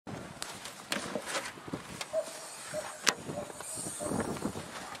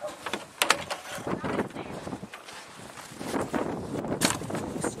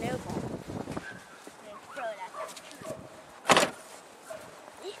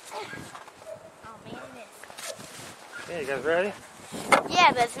Oh man, it is. Okay, you guys ready?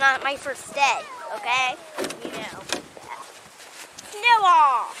 Yeah, but it's not my first day, okay? You know. Snow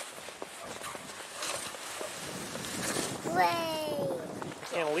off!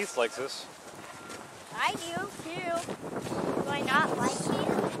 Play! Annalise likes this. I do too. Do I not like it?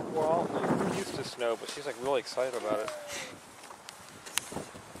 Well, we're used to snow, but she's like really excited about it.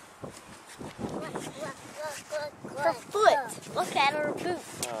 Her foot. Look at her boot.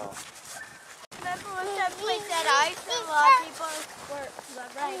 Oh. Remember when that place had ice and a lot of people squirt,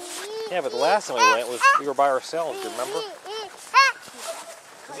 right? Yeah, but the last time we went was we were by ourselves, remember?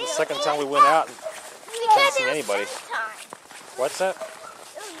 This is the second time we went out and didn't see anybody. What's that? It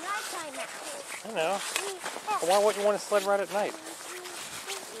was nighttime now. I know. But why wouldn't you want to sled ride at night?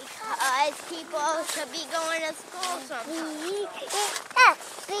 Because people should be going to school sometimes.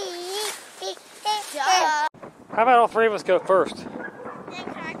 Duh. How about all three of us go first? Then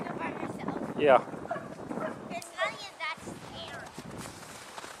can I go by myself? Yeah. Because none of that's scary.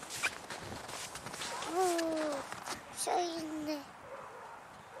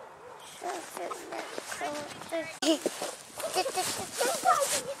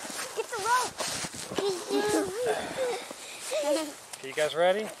 Get the rope. Are you guys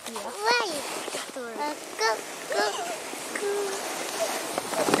ready?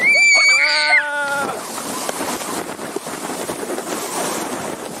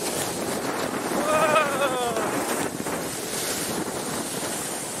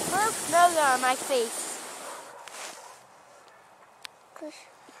 Snow's on my face.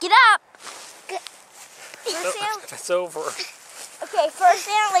 Get up! It's over. Okay, first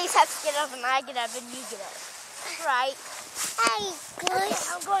Annalise has to get up and I get up and you get up. Right? Okay,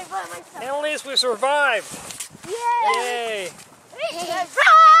 I'm going by myself. Annalise, we survived! Yay! Yay! We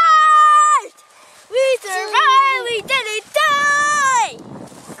survived! We survived! We didn't die!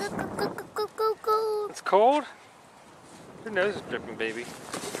 It's cold? Your nose is dripping, baby.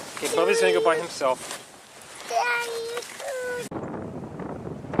 Okay, Bubby's gonna go by himself.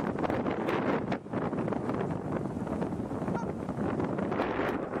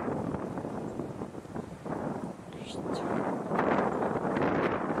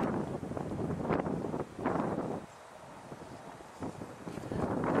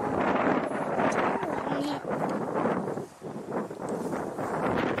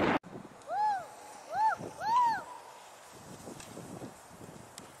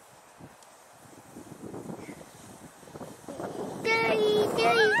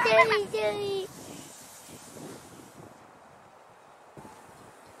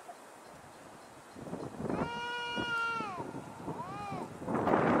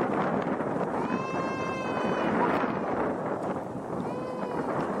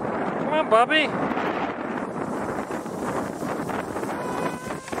 Come on, Bubby.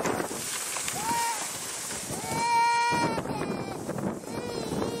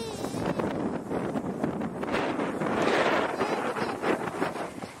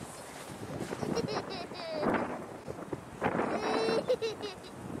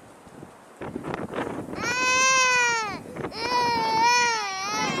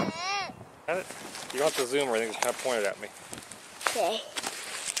 You don't have to zoom or anything, just kind of point it at me. Okay.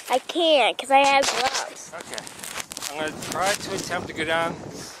 I can't because I have gloves. Okay. I'm going to try to attempt to go down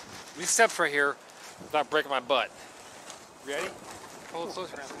these steps right here without breaking my butt. Ready? Hold it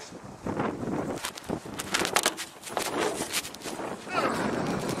closer now.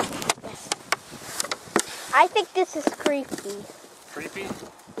 I think this is creepy. Creepy?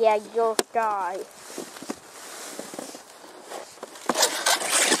 Yeah, you'll die.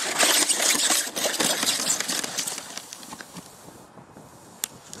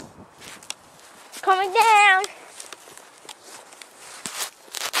 Coming down.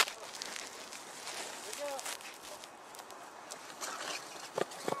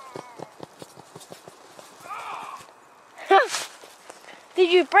 Did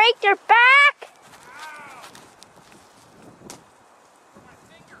you break your back? My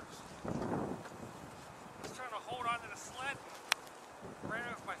fingers. I was trying to hold on to the sled and ran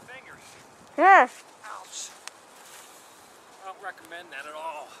over my fingers. Huh. Ouch. I don't recommend that at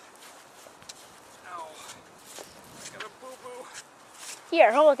all. Ow. I got a boo-boo.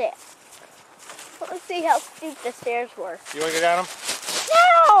 Here, hold it. Let's see how steep the stairs were. You want to go down them?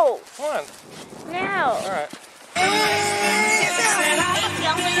 No! Come on. No. All right.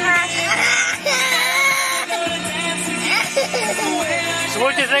 So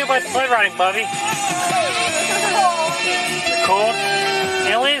what did you think about sled riding, Bubby? Cold?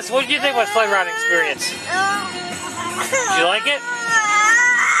 Annalise, what did you think about sled riding experience? Did you like it?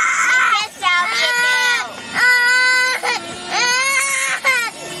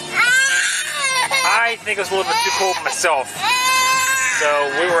 think it was a little bit too cold myself. So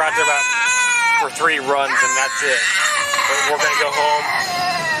we were out there for 3 runs and that's it. But we're going to go home.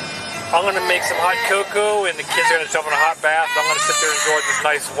 I'm going to make some hot cocoa and the kids are going to jump in a hot bath. I'm going to sit there and enjoy this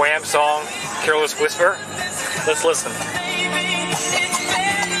nice Wham song, Careless Whisper. Let's listen.